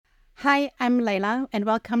Hi, I'm Leila, and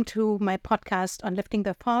welcome to my podcast on lifting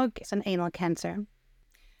the fog and anal cancer.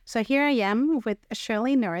 So here I am with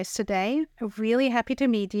Shirley nurse today. Really happy to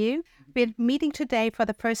meet you. We're meeting today for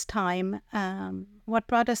the first time. What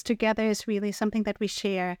brought us together is really something that we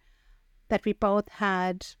share, that we both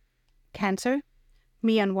had cancer.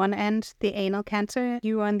 Me on one end, the anal cancer.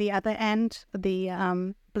 You on the other end,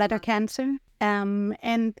 the bladder cancer.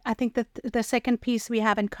 And I think that the second piece we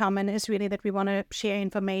have in common is really that we want to share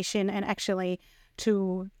information and actually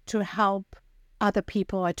to help other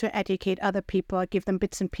people or to educate other people or give them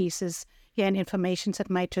bits and pieces and information that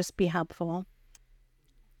might just be helpful.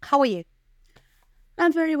 How are you?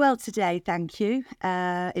 I'm very well today, thank you.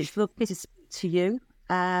 It's lovely to speak to you.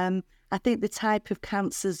 I think the type of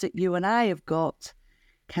cancers that you and I have got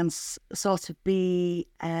can sort of be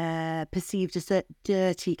perceived as a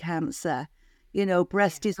dirty cancer. You know,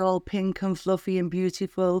 breast is all pink and fluffy and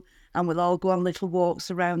beautiful, and we'll all go on little walks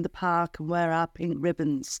around the park and wear our pink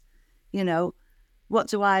ribbons. You know, what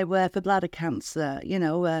do I wear for bladder cancer? You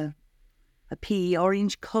know, a pea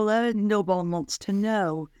orange colour, no one wants to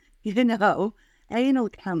know. You know, anal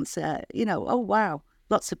cancer, you know, oh wow,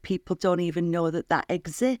 lots of people don't even know that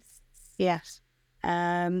exists. Yes.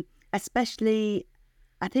 Especially,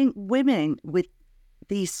 I think women with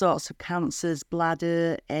these sorts of cancers,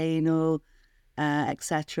 bladder, anal,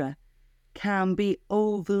 etc., can be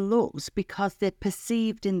overlooked because they're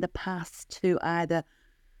perceived in the past to either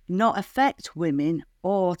not affect women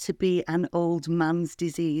or to be an old man's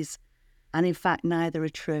disease. And in fact, neither are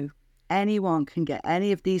true. Anyone can get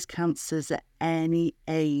any of these cancers at any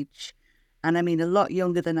age. And I mean, a lot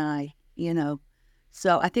younger than I, you know.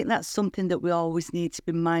 So I think that's something that we always need to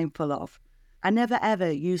be mindful of. I never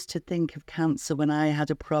ever used to think of cancer when I had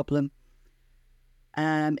a problem.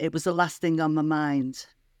 It was the last thing on my mind.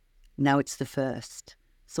 Now it's the first.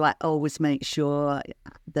 So I always make sure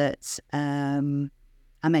that I'm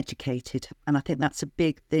educated. And I think that's a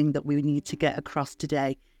big thing that we need to get across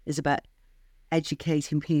today, is about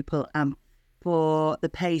educating people and for the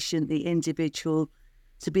patient, the individual,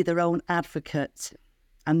 to be their own advocate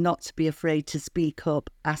and not to be afraid to speak up,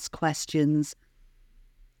 ask questions.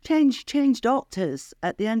 Change doctors.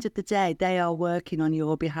 At the end of the day, they are working on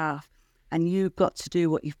your behalf. And you've got to do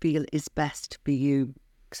what you feel is best for you.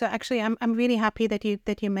 So actually, I'm really happy that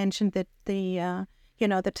you mentioned that the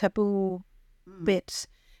taboo bit,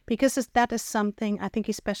 because that is something I think,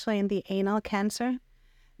 especially in the anal cancer,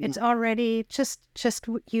 it's already just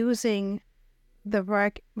using the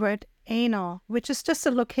word anal, which is just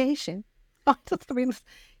a location.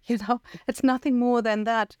 It's nothing more than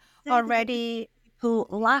that already. People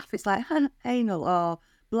laugh. It's like anal or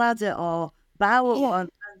bladder or bowel. Yeah.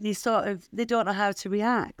 They don't know how to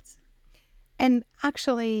react. And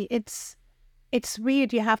actually, it's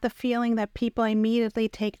weird. You have the feeling that people immediately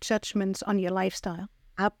take judgments on your lifestyle.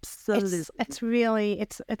 Absolutely. It's really,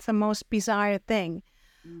 it's the most bizarre thing.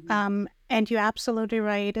 Mm-hmm. And you're absolutely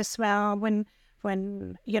right as well. When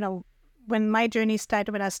my journey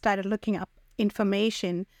started, when I started looking up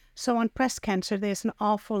information, so on breast cancer, there's an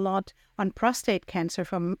awful lot on prostate cancer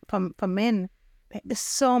from men. There's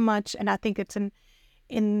so much, and I think it's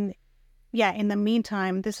in the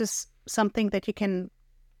meantime, this is something that you can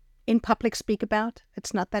in public speak about.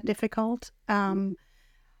 It's not that difficult,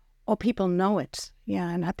 or people know it. Yeah,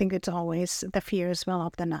 and I think it's always the fear as well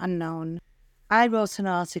of the unknown. I wrote an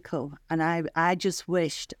article, and I just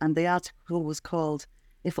wished, and the article was called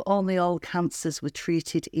 "If Only All Cancers Were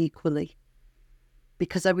Treated Equally,"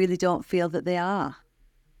 because I really don't feel that they are.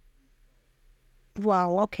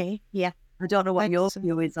 Wow, okay, yeah. I don't know what your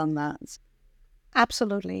view is on that.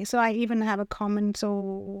 Absolutely. So I even have a comment.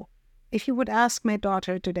 So if you would ask my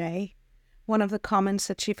daughter today, one of the comments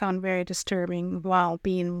that she found very disturbing while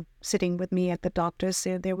sitting with me at the doctor's,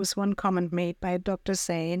 there was one comment made by a doctor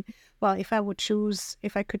saying, well, if I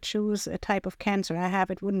could choose a type of cancer I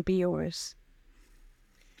have, it wouldn't be yours.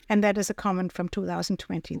 And that is a comment from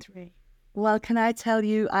 2023. Well, can I tell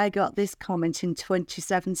you, I got this comment in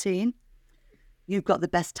 2017. You've got the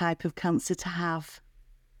best type of cancer to have.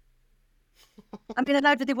 I mean,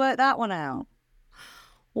 how did they work that one out?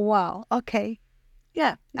 Wow. Okay.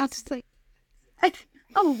 Yeah. That's like,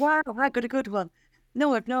 oh, wow. I got a good one.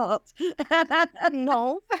 No, I've not.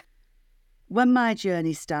 No. When my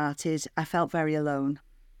journey started, I felt very alone.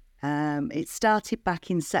 It started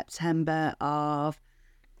back in September of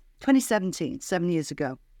 2017, 7 years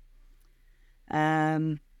ago.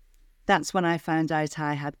 That's when I found out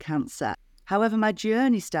I had cancer. However, my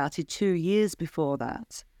journey started 2 years before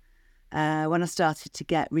that, when I started to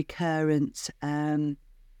get recurrent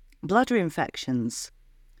bladder infections.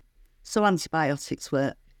 So antibiotics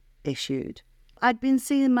were issued. I'd been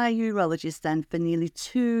seeing my urologist then for nearly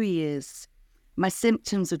 2 years. My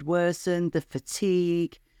symptoms had worsened, the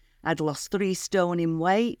fatigue. I'd lost 3 stone in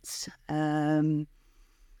weight,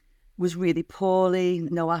 was really poorly,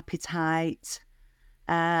 no appetite.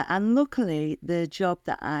 And luckily, the job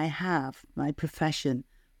that I have, my profession,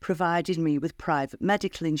 provided me with private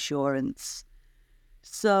medical insurance.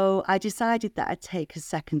 So I decided that I'd take a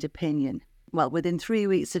second opinion. Well, within 3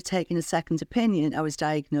 weeks of taking a second opinion, I was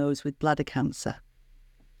diagnosed with bladder cancer.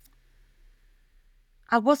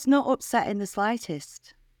 I was not upset in the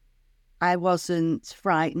slightest. I wasn't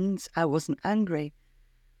frightened. I wasn't angry.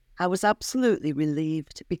 I was absolutely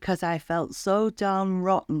relieved because I felt so darn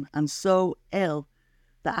rotten and so ill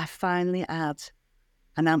that I finally had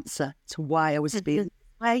an answer to why I was feeling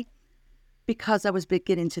this way. Because I was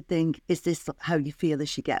beginning to think, is this how you feel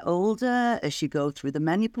as you get older, as you go through the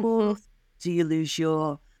menopause? Do you lose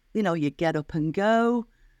your get up and go?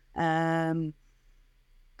 And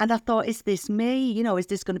I thought, is this me? Is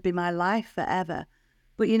this going to be my life forever?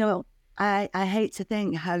 But, I hate to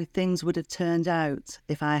think how things would have turned out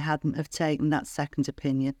if I hadn't have taken that second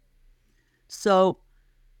opinion. So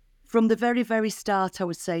from the very, very start, I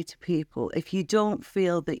would say to people, if you don't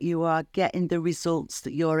feel that you are getting the results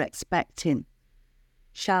that you're expecting,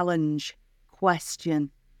 challenge,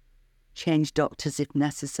 question, change doctors if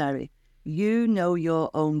necessary. You know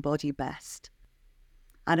your own body best.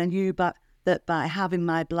 And I knew that by having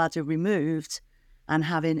my bladder removed and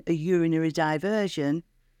having a urinary diversion,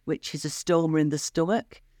 which is a stoma in the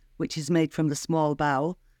stomach, which is made from the small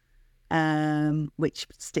bowel, which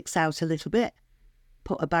sticks out a little bit,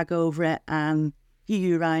 put a bag over it, and your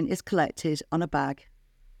urine is collected on a bag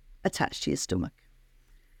attached to your stomach.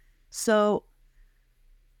 So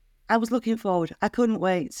I was looking forward. I couldn't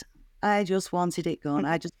wait. I just wanted it gone.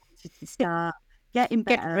 I just wanted to start getting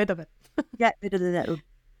better. Get rid of it. Get rid of the little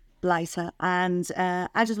blighter. And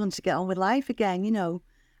I just wanted to get on with life again,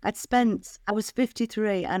 I was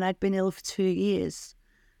 53 and I'd been ill for 2 years.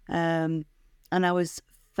 And I was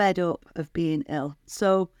fed up of being ill.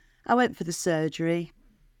 So I went for the surgery,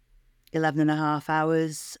 11 and a half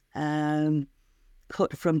hours,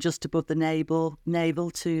 cut from just above the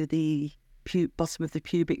navel to the bottom of the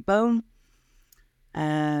pubic bone.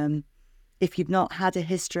 If you've not had a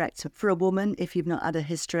hysterectomy, for a woman, if you've not had a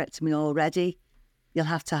hysterectomy already, you'll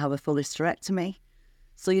have to have a full hysterectomy.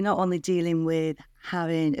 So you're not only dealing with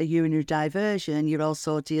having a urinary diversion, you're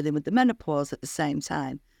also dealing with the menopause at the same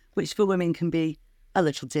time, which for women can be a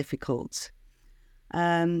little difficult.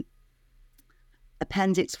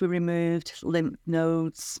 Appendix were removed, lymph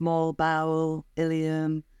nodes, small bowel,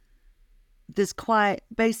 ileum. There's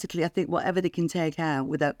basically, I think whatever they can take out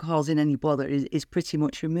without causing any bother is pretty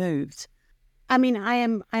much removed. I mean,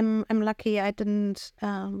 I'm lucky I didn't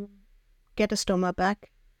get a stoma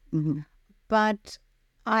back, but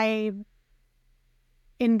the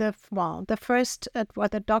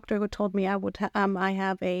doctor who told me I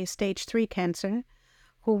have a stage 3 cancer,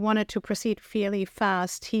 who wanted to proceed fairly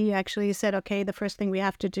fast, he actually said, okay, the first thing we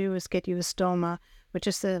have to do is get you a stoma, which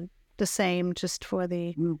is the same just for at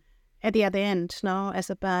the other end, no, as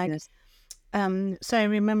a bag. Yes. So I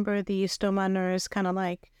remember the stoma nurse kind of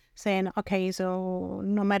like saying, okay, so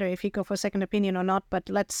no matter if you go for a second opinion or not, but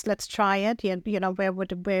let's try it.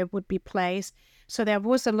 Where it would be placed. So there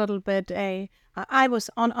was a little bit I was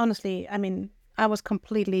honestly, I was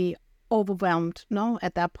completely overwhelmed, no,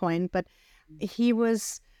 at that point. But it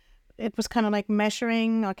was kind of like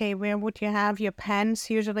measuring, okay, where would you have your pens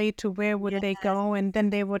usually, to where would they go, and then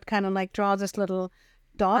they would kind of like draw this little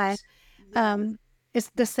dot.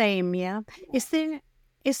 It's the same, yeah. Is there,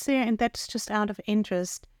 and that's just out of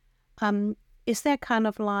interest, is there kind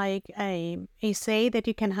of like a say that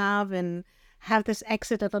you can have and have this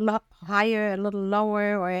exit a lot higher, a little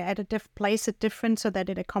lower, or at a place it different so that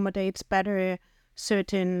it accommodates better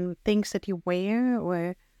certain things that you wear?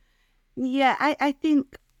 Or yeah, I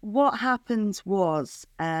think what happened was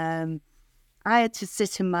I had to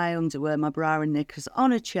sit in my underwear, my bra and knickers,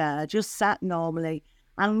 on a chair, just sat normally,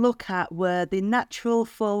 and look at where the natural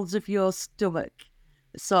folds of your stomach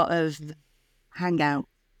sort of hang out.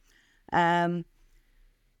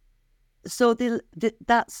 So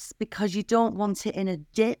that's because you don't want it in a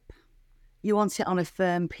dip. You want it on a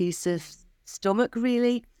firm piece of stomach,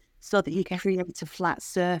 really, so that you can create a flat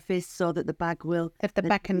surface so that the bag will... If the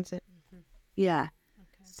back ends it. Yeah.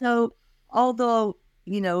 Okay. So although,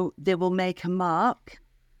 they will make a mark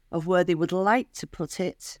of where they would like to put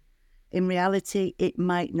it, in reality, it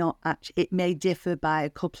might not actually... It may differ by a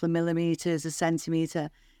couple of millimetres, a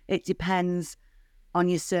centimetre. It depends on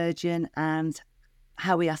your surgeon and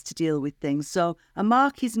how he has to deal with things. So a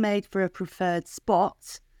mark is made for a preferred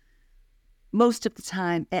spot, most of the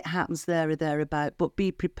time it happens there or thereabout, but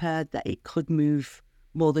be prepared that it could move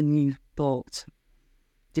more than you thought,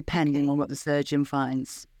 depending on what the surgeon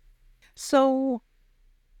finds. So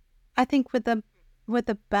I think with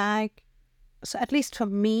the bag, so at least for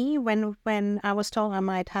me, when I was told I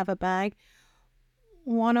might have a bag,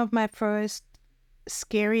 one of my first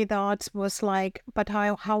scary thoughts was like, but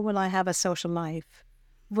how will I have a social life?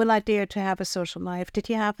 Will I dare to have a social life? Did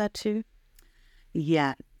you have that too?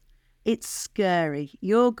 Yeah, it's scary.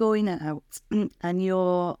 You're going out and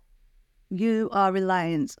you are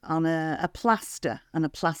reliant on a plaster and a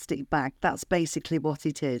plastic bag. That's basically what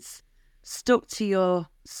it is. Stuck to your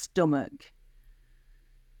stomach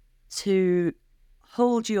to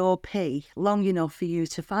hold your pee long enough for you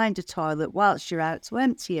to find a toilet whilst you're out to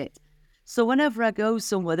empty it. So whenever I go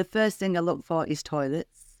somewhere, the first thing I look for is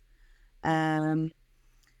toilets.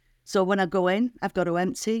 So when I go in, I've got to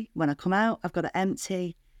empty. When I come out, I've got to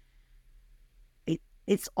empty.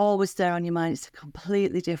 It's always there on your mind. It's a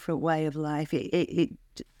completely different way of life.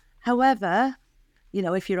 However, you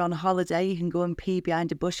know, if you're on holiday, you can go and pee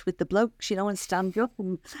behind a bush with the blokes, you know, and stand up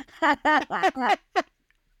and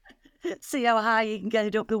see how high you can get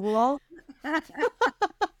it up the wall.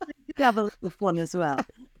 Have a little fun as well.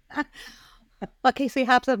 Okay, so you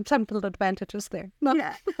have some little advantages there. No.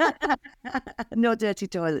 Yeah. No dirty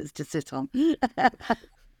toilets to sit on.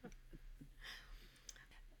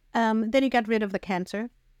 Then you got rid of the cancer,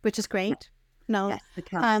 which is great. No. Yes, the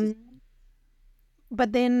cancer.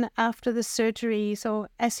 But then after the surgery, so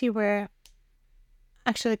as you were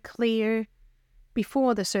actually clear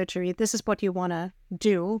before the surgery, this is what you want to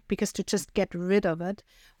do, because to just get rid of it.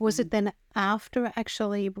 Was it then after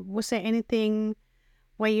actually, was there anything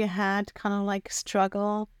where you had kind of like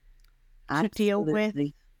struggle to deal with?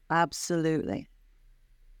 Absolutely.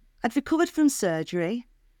 I'd recovered from surgery.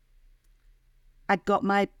 I'd got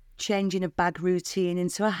my changing of bag routine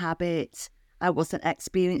into a habit. I wasn't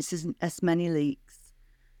experiencing as many leaks.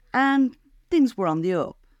 And things were on the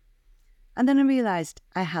up. And then I realised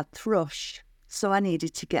I had thrush. So I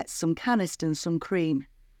needed to get some Canesten, some cream,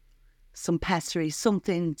 some pessary,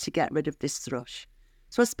 something to get rid of this thrush.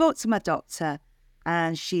 So I spoke to my doctor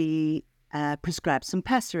and she prescribed some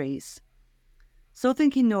pessaries. So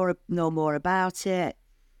thinking no more about it,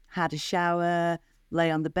 had a shower,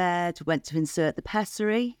 lay on the bed, went to insert the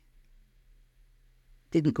pessary.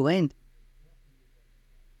 Didn't go in.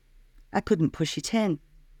 I couldn't push it in.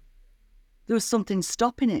 There was something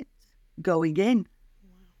stopping it going in.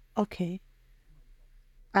 Okay.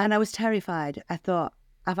 And I was terrified. I thought,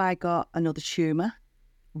 have I got another tumour?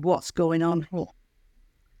 What's going on here?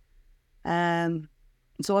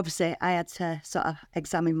 So obviously I had to sort of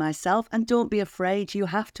examine myself, and don't be afraid. You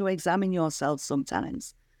have to examine yourself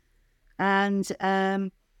sometimes. And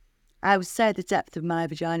I would say the depth of my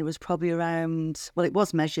vagina was probably around, well, it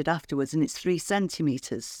was measured afterwards, and it's 3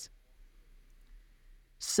 centimetres.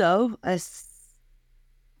 So as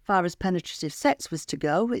far as penetrative sex was to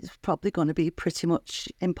go, it's probably going to be pretty much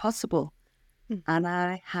impossible. And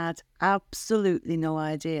I had absolutely no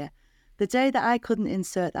idea. The day that I couldn't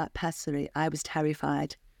insert that pessary, I was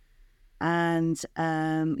terrified. And,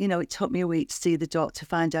 you know, it took me a week to see the doctor,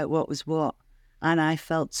 find out what was what. And I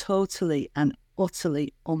felt totally and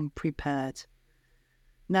utterly unprepared.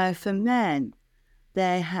 Now, for men,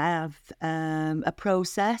 they have a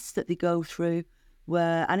process that they go through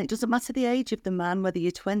where, and it doesn't matter the age of the man, whether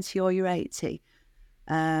you're 20 or you're 80,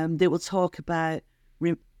 they will talk about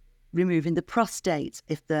removing the prostate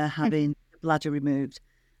if they're having the bladder removed.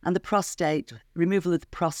 And the removal of the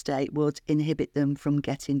prostate would inhibit them from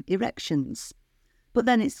getting erections. But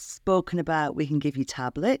then it's spoken about, we can give you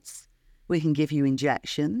tablets, we can give you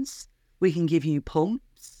injections, we can give you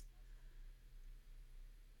pumps.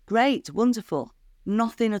 Great, wonderful.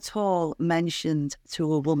 Nothing at all mentioned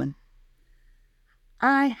to a woman.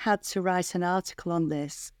 I had to write an article on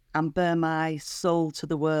this and bare my soul to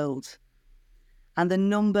the world. And the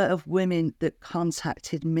number of women that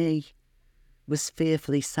contacted me was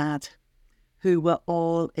fearfully sad, who were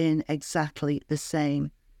all in exactly the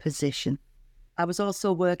same position. I was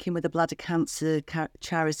also working with a bladder cancer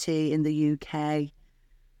charity in the UK,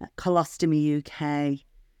 Colostomy UK,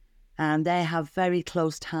 and they have very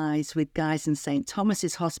close ties with Guy's and St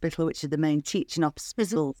Thomas's Hospital, which are the main teaching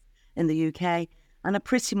hospitals in the UK, and are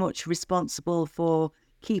pretty much responsible for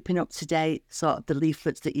keeping up to date sort of the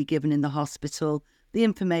leaflets that you're given in the hospital, the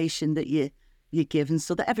information that you're given,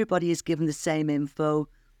 so that everybody is given the same info.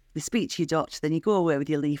 You speak to your doctor, then you go away with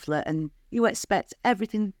your leaflet, and you expect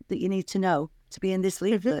everything that you need to know to be in this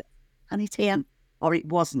leaflet. And it isn't. Or it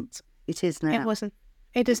wasn't. It is now. It wasn't.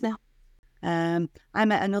 It is now. I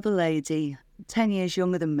met another lady, 10 years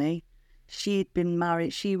younger than me. she'd been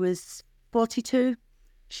married. She was 42.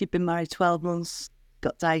 She'd been married 12 months,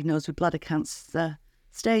 got diagnosed with bladder cancer,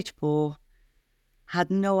 stage 4, had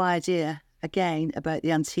no idea, again, about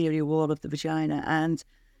the anterior wall of the vagina. And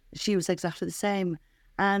she was exactly the same.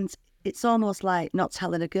 And it's almost like not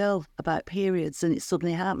telling a girl about periods and it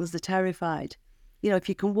suddenly happens. They're terrified. If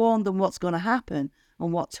you can warn them what's going to happen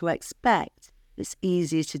and what to expect, it's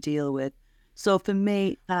easier to deal with. So for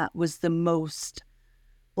me, that was the most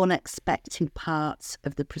unexpected part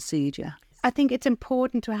of the procedure. I think it's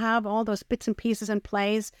important to have all those bits and pieces in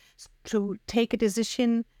place to take a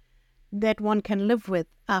decision that one can live with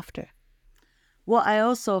after. What I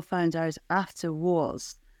also found out after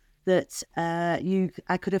was that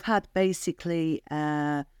I could have had basically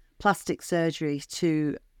plastic surgery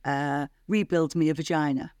to rebuild me a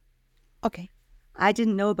vagina. Okay. I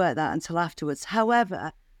didn't know about that until afterwards.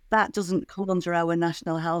 However, that doesn't come under our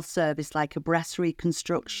National Health Service like a breast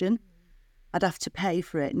reconstruction. I'd have to pay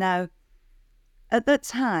for it. Now, at that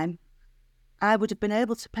time, I would have been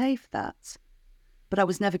able to pay for that, but I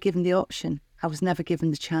was never given the option. I was never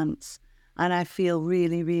given the chance. And I feel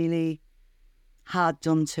really, really hard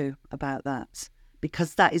done to about that,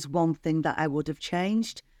 because that is one thing that I would have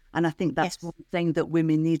changed. And I think that's one thing that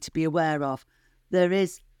women need to be aware of.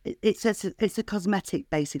 It's a cosmetic,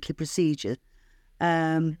 basically, procedure.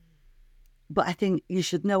 But I think you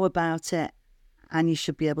should know about it and you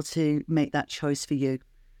should be able to make that choice for you.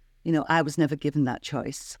 I was never given that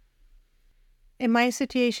choice. In my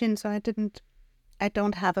situation, so I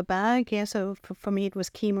don't have a bag. Yeah, so for me, it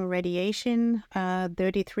was chemo radiation,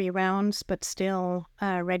 33 rounds, but still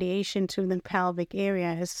radiation to the pelvic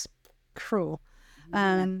area is cruel.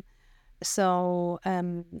 So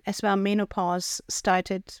as well, menopause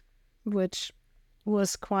started, which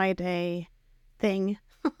was quite a thing.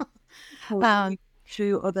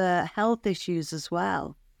 Through other health issues as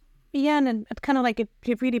well. Yeah, and it kind of like it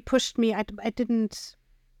really pushed me. I didn't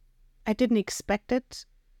expect it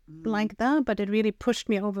like that, but it really pushed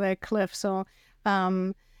me over a cliff. So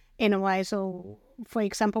in a way, so for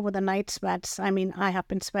example, with the night sweats, I mean, I have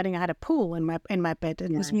been sweating. I had a pool in my bed.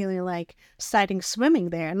 It was really like starting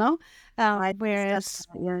swimming there, no? Whereas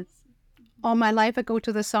all my life I go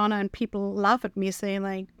to the sauna and people laugh at me saying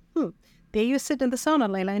like, there you sit in the sauna,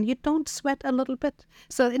 Leila, and you don't sweat a little bit.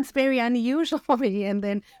 So it's very unusual for me. And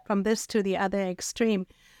then from this to the other extreme.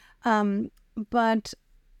 But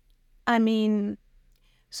I mean,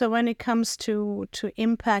 so when it comes to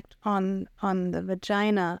impact on the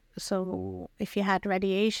vagina, so if you had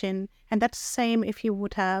radiation, and that's the same if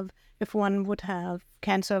one would have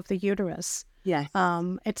cancer of the uterus. Yes.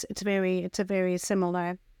 It's a very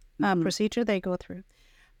similar procedure they go through.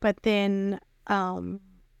 But then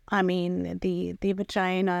I mean, the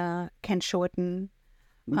vagina can shorten,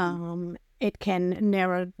 it can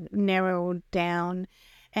narrow down,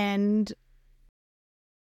 and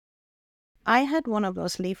I had one of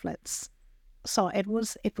those leaflets, so it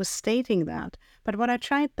was stating that. But what I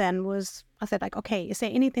tried then was, I said like, okay, is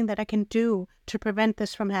there anything that I can do to prevent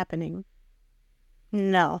this from happening?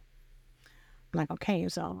 No. I'm like, okay,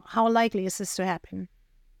 so how likely is this to happen?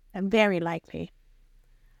 Very likely.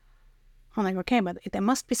 I'm like, okay, but there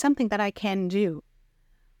must be something that I can do.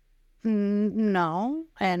 No,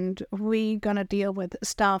 and we're gonna deal with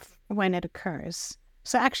stuff when it occurs.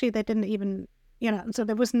 So actually, they didn't even, so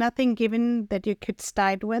there was nothing given that you could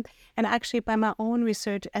start with. And actually, by my own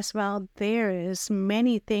research as well, there is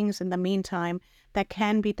many things in the meantime that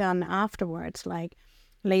can be done afterwards, like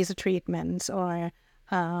laser treatments or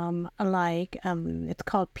it's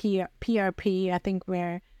called PRP, I think,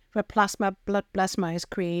 where blood plasma is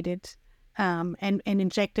created. And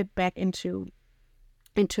injected back into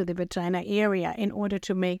the vagina area in order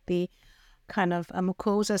to make the kind of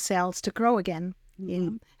mucosa cells to grow again,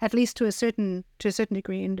 at least to a certain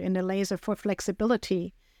degree in the laser for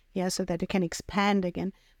flexibility, so that it can expand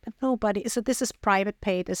again. But nobody. So this is private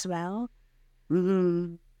paid as well.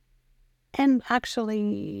 Mm-hmm. And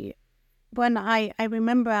actually, when I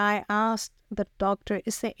remember I asked the doctor,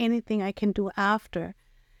 is there anything I can do after?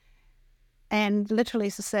 And literally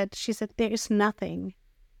she said, there is nothing.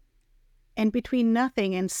 And between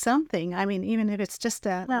nothing and something, I mean, even if it's just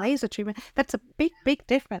a laser treatment, that's a big, big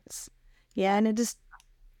difference. Yeah, and it is.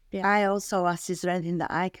 Yeah. I also asked, is there anything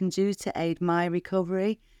that I can do to aid my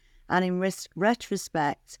recovery? And in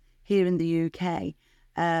retrospect, here in the UK,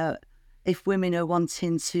 if women are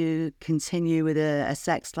wanting to continue with a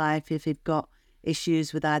sex life, if they've got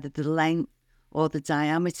issues with either the length or the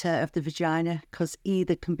diameter of the vagina, because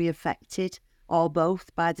either can be affected or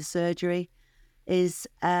both by the surgery, is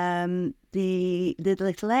the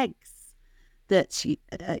little eggs that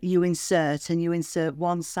you insert, and you insert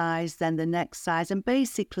one size, then the next size, and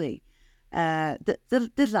basically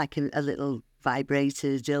there's like a little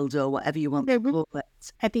vibrator, dildo, whatever you want to call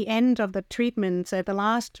it. At the end of the treatment, so the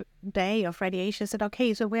last day of radiation, I said,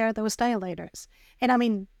 okay, so where are those dilators? And I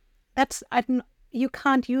mean, you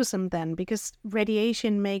can't use them then, because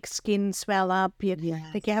radiation makes skin swell up,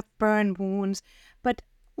 like you have burn wounds. But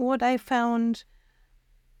what I found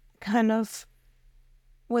kind of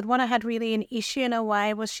with what I had really an issue in a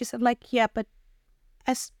way was, she said, like, yeah, but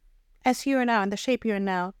as you are now, in the shape you're in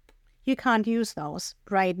now, you can't use those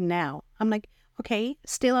right now. I'm like, okay,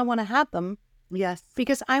 still I want to have them. Yes.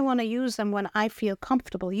 Because I want to use them when I feel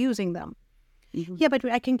comfortable using them. Mm-hmm. Yeah, but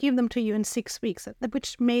I can give them to you in 6 weeks,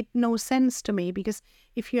 which made no sense to me, because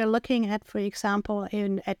if you're looking at, for example,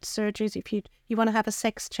 at surgeries, if you want to have a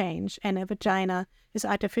sex change and a vagina is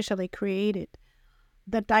artificially created,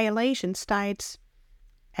 the dilation starts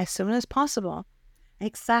as soon as possible.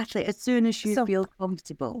 Exactly, as soon as you feel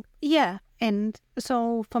comfortable. Yeah, and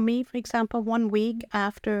so for me, for example, 1 week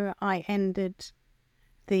after I ended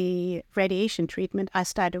the radiation treatment, I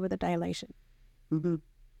started with a dilation. Mm-hmm.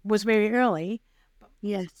 Was very early.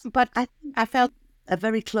 Yes. But I felt... A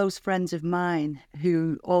very close friend of mine,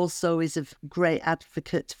 who also is a great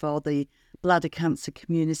advocate for the bladder cancer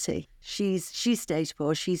community, she's stage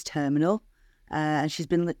 4, she's terminal, and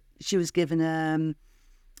she was given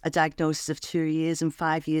a diagnosis of 2 years, and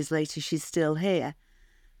 5 years later she's still here.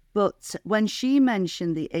 But when she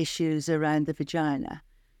mentioned the issues around the vagina,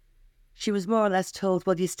 she was more or less told,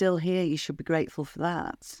 well, you're still here, you should be grateful for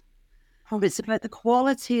that. But it's about the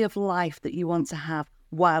quality of life that you want to have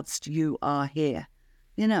whilst you are here,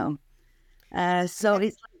 you know. So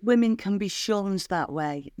it's like women can be shunned that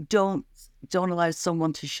way. Don't allow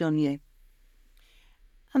someone to shun you.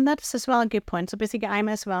 And that's as well a good point. So basically, I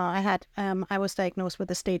was diagnosed with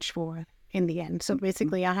a stage 4 in the end. So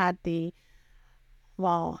basically, I had it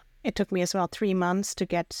took me as well 3 months to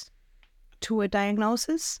get to a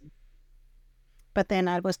diagnosis. But then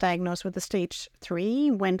I was diagnosed with a stage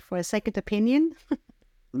 3, went for a second opinion,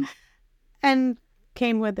 and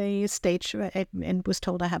came with a stage, and was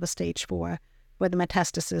told I have a stage 4 with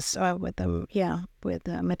metastasis, with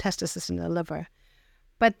metastasis in the liver.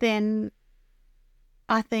 But then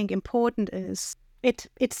I think important is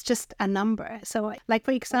it's just a number. So, like,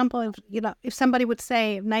 for example, if somebody would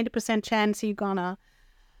say 90% chance you're gonna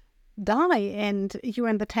die and you're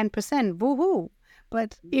in the 10%, woohoo.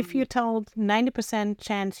 But if you're told 90%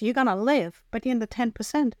 chance you're gonna live, but you're in the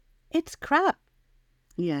 10%, it's crap.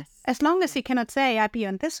 Yes. As long as you cannot say I'd be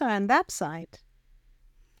on this or on that side,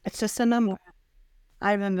 it's just a number.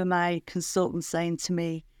 I remember my consultant saying to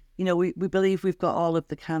me, we believe we've got all of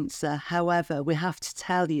the cancer. However, we have to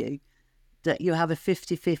tell you that you have a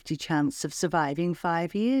 50-50 chance of surviving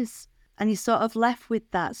 5 years. And you're sort of left with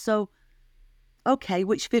that. So, okay,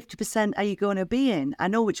 which 50% are you going to be in? I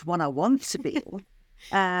know which one I want to be in.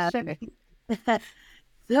 Sure.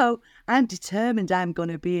 So I'm determined I'm going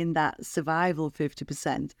to be in that survival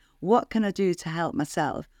 50%. What can I do to help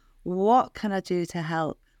myself? What can I do to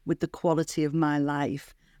help with the quality of my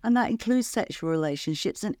life? And that includes sexual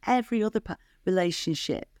relationships and every other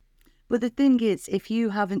relationship. But the thing is, if you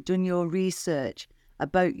haven't done your research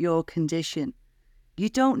about your condition, you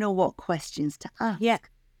don't know what questions to ask. Yeah.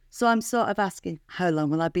 So I'm sort of asking, how long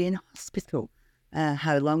will I be in hospital?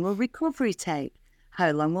 How long will recovery take?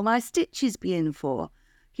 How long will my stitches be in for?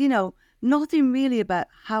 Nothing really about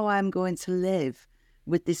how I'm going to live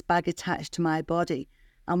with this bag attached to my body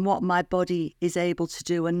and what my body is able to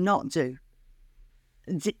do and not do.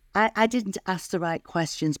 I didn't ask the right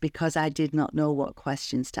questions because I did not know what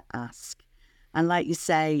questions to ask. And like you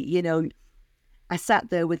say, I sat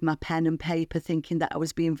there with my pen and paper thinking that I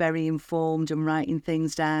was being very informed and writing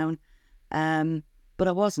things down. But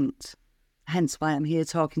I wasn't. Hence why I'm here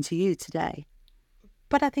talking to you today.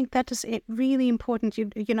 But I think that is really important,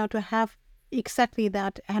 to have exactly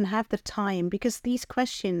that and have the time, because these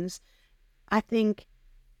questions, I think,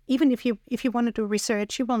 even if you want to do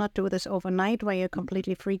research, you will not do this overnight where you're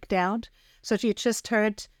completely freaked out. So you just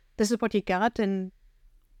heard, this is what you got, and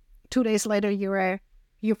 2 days later you're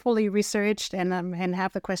fully researched and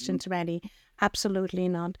have the questions ready. Absolutely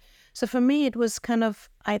not. So for me, it was kind of,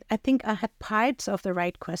 I think I had parts of the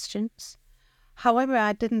right questions. However,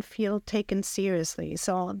 I didn't feel taken seriously.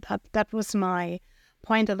 So that was my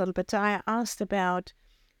point a little bit. So I asked about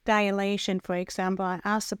dilation, for example. I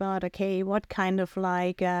asked about, okay, what kind of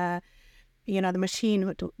the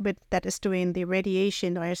machine that is doing the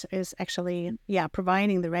radiation or is actually,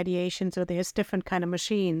 providing the radiation. So there's different kind of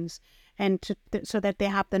machines, and so that they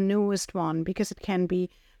have the newest one, because it can be,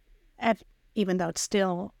 even though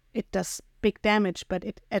it does big damage, but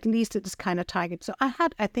at least it is kind of target. So I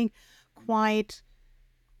had, I think, quite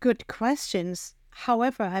good questions.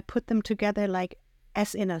 However, I put them together like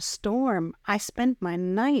as in a storm. I spent my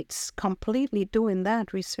nights completely doing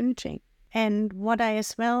that, researching. And what I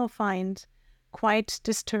as well find quite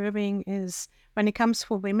disturbing is when it comes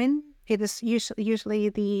for women, it is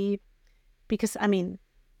usually because I mean,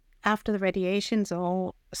 after the radiation,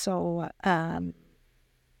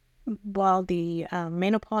 while the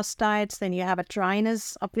menopause starts, then you have a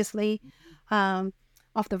dryness, obviously,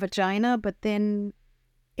 of the vagina. But then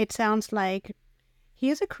it sounds like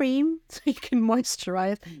here's a cream so you can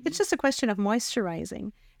moisturize. It's just a question of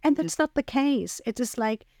moisturizing, and that's not the case. It is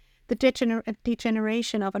like the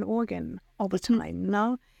degeneration of an organ all the time.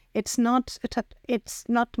 No, it's not. It's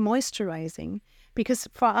not moisturizing, because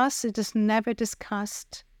for us it is never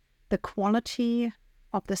discussed the quality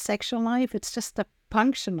of the sexual life. It's just the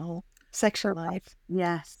functional sexual life.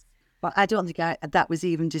 Yes, but I don't think that was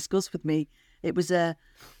even discussed with me. It was a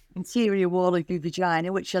interior wall of your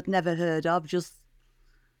vagina, which I'd never heard of. Just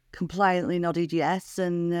compliantly nodded yes,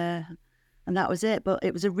 and that was it. But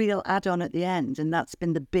it was a real add-on at the end, and that's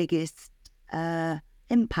been the biggest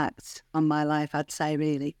impact on my life, I'd say.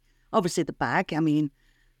 Really, obviously the bag. I mean,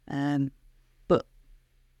 but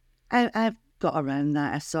I've got around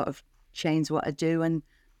that. I sort of changed what I do, and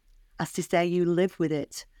as to say, you live with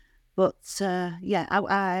it. But yeah,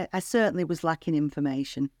 I certainly was lacking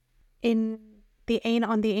information. On the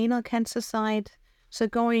anal cancer side, so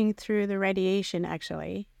going through the radiation,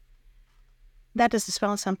 actually, that is as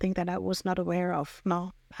well something that I was not aware of.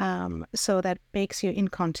 No, so that makes you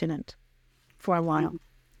incontinent for a while.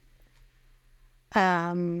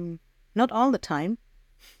 Not all the time,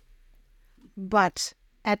 but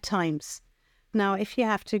at times. Now, if you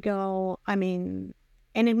have to go, I mean,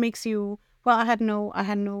 and it makes you, well, I had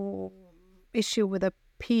no issue with a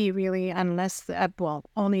pee really, unless,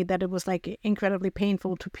 only that it was like incredibly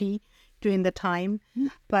painful to pee during the time.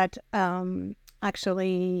 But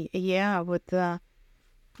actually, yeah, with the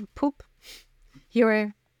poop,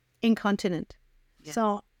 you're incontinent. Yeah.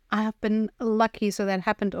 So I have been lucky. So that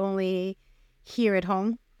happened only here at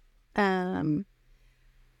home.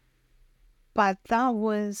 But that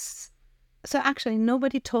was, so actually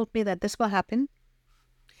nobody told me that this will happen.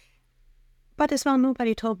 But as well,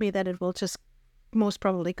 nobody told me that it will just most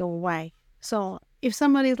probably go away. So if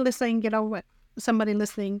somebody's listening, somebody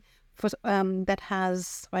listening for that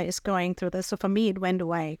has or is going through this. So for me, it went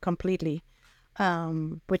away completely,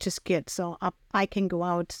 which is good. So I can go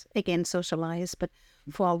out again, socialize. But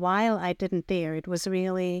for a while, I didn't dare. It was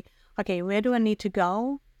really, okay, where do I need to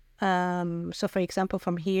go? So for example,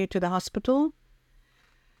 from here to the hospital,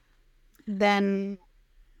 then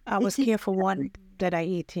I was careful what that I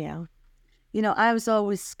eat, yeah. You know, I was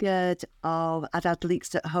always scared of, I'd had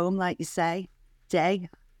leaks at home, like you say, day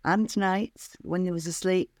and night when I was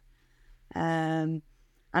asleep. And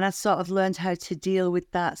I sort of learned how to deal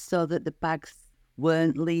with that so that the bags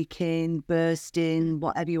weren't leaking, bursting,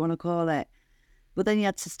 whatever you want to call it. But then you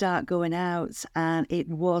had to start going out, and it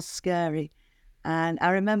was scary. And I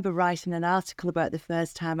remember writing an article about the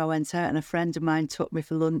first time I went out, and a friend of mine took me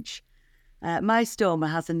for lunch. My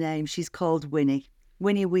stoma has a name. She's called Winnie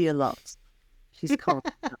Wheelot. She's called.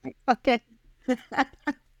 Okay.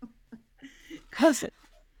 Because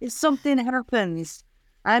if something happens,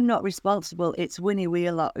 I'm not responsible. It's Winnie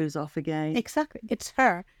Wheelot who's off again. Exactly. It's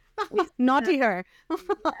her. Naughty her.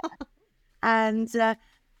 And do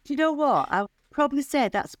you know what? I would probably say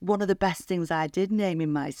that's one of the best things I did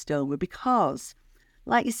naming my stoma, because,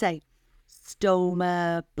 like you say,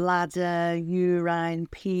 stoma, bladder, urine,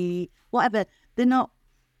 pee, whatever, they're not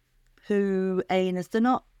poo, anus, they're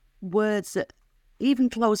not words that even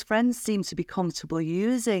close friends seem to be comfortable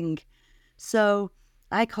using. So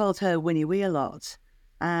I called her Winnie Wheelot.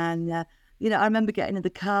 And, you know, I remember getting in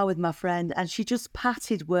the car with my friend, and she just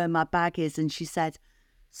patted where my bag is, and she said,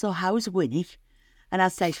 "So how's Winnie?" And I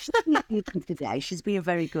say, "She's being good today. She's being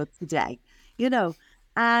very good today," you know.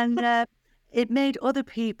 And it made other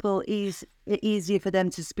people easier for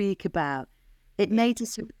them to speak about. It made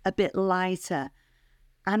us a bit lighter.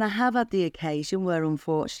 And I have had the occasion where,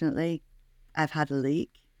 unfortunately, I've had a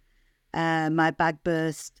leak. My bag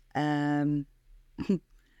burst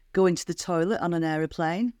going to the toilet on an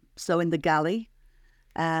aeroplane. So in the galley,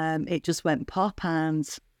 it just went pop, and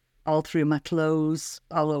all through my clothes,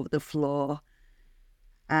 all over the floor.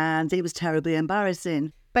 And it was terribly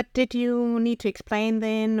embarrassing. But did you need to explain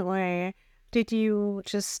then, or did you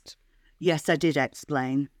just... Yes, I did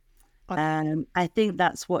explain. Okay. I think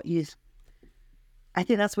that's what you've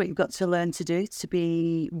got to learn to do, to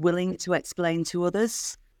be willing to explain to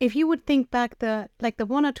others. if you would think back the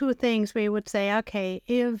one or two things where you would say, okay,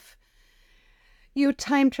 if you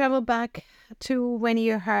time travel back to when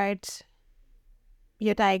you heard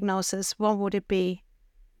your diagnosis, what would it be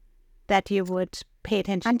that you would pay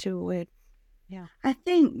attention to? It? Yeah. I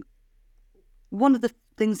think one of the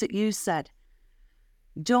things that you said,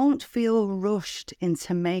 don't feel rushed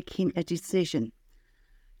into making a decision.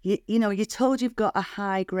 You know, you're told you've got a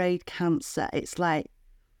high-grade cancer. It's like,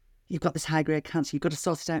 you've got this high-grade cancer, you've got to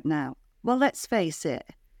sort it out now. Well, let's face it.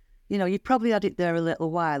 You know, you've probably had it there a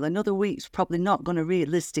little while. Another week's probably not going to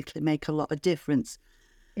realistically make a lot of difference.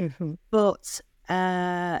 Mm-hmm. But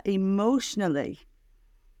emotionally,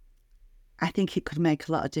 I think it could make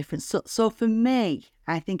a lot of difference. So for me,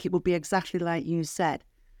 I think it would be exactly like you said.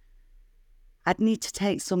 I'd need to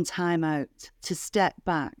take some time out to step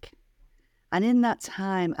back. And in that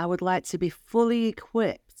time, I would like to be fully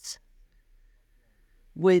equipped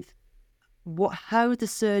with how the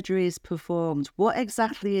surgery is performed, what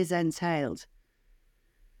exactly is entailed,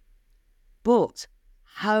 but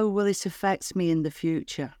how will it affect me in the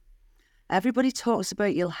future? Everybody talks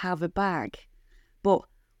about you'll have a bag, but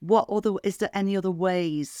is there any other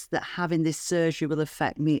ways that having this surgery will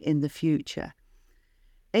affect me in the future?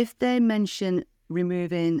 If they mention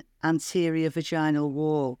removing anterior vaginal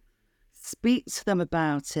wall, speak to them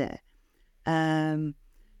about it.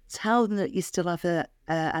 Tell them that you still have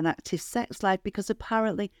an active sex life, because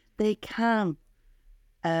apparently they can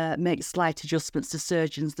make slight adjustments to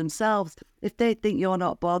surgeons themselves. If they think you're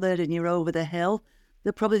not bothered and you're over the hill,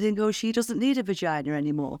 they'll probably think, oh, she doesn't need a vagina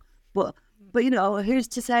anymore. But you know, who's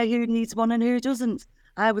to say who needs one and who doesn't?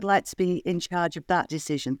 I would like to be in charge of that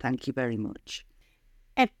decision. Thank you very much.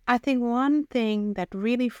 And I think one thing that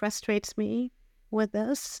really frustrates me with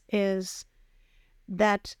this is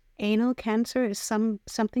that anal cancer is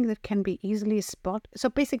something that can be easily spotted. So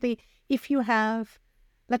basically, if you have,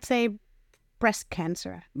 let's say, breast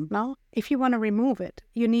cancer, no? If you want to remove it,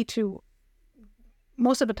 you need to,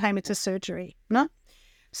 most of the time it's a surgery, no?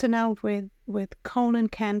 So now with colon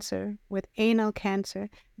cancer, with anal cancer,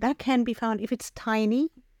 that can be found. If it's tiny,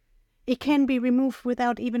 it can be removed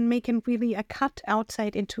without even making really a cut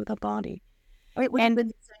outside into the body. It would have been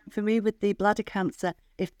the same for me with the bladder cancer.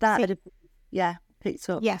 If that had, picked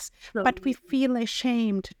up. Yes, but we feel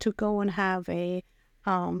ashamed to go and have an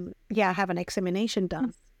examination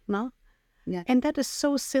done, no? Yeah. And that is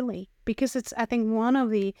so silly, because it's, I think, one of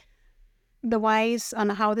the ways on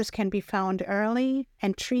how this can be found early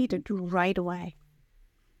and treated right away.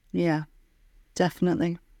 Yeah,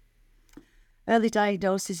 definitely. Early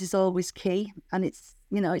diagnosis is always key, and it's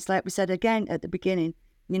like we said again at the beginning,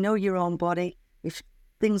 you know your own body. If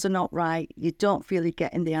things are not right, you don't feel you're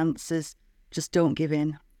getting the answers, just don't give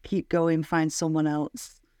in. Keep going, find someone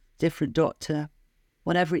else, different doctor,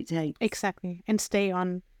 whatever it takes. Exactly, and stay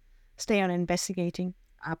on investigating.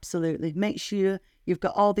 Absolutely. Make sure you've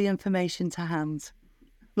got all the information to hand.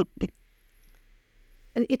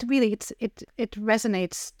 It really it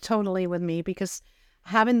resonates totally with me, because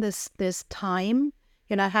having this time,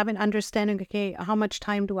 having understanding, okay, how much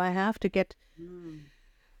time do I have to get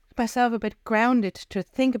myself a bit grounded to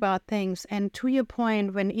think about things. And to your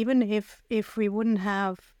point, when even if we wouldn't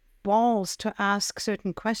have balls to ask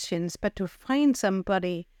certain questions, but to find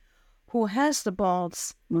somebody who has the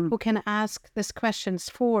balls, who can ask these questions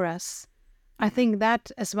for us, I think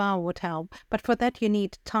that as well would help. But for that, you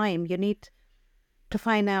need time. You need to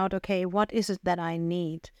find out, okay, what is it that I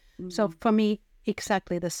need? So for me,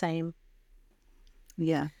 exactly the same.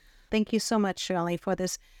 Yeah. Thank you so much, Shirley, for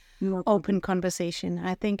this open conversation.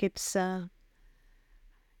 I think it's, so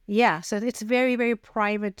it's very, very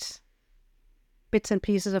private bits and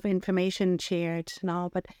pieces of information shared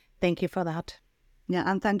now, but thank you for that. Yeah,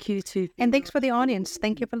 and thank you too. And thanks for the audience.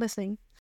 Thank you for listening.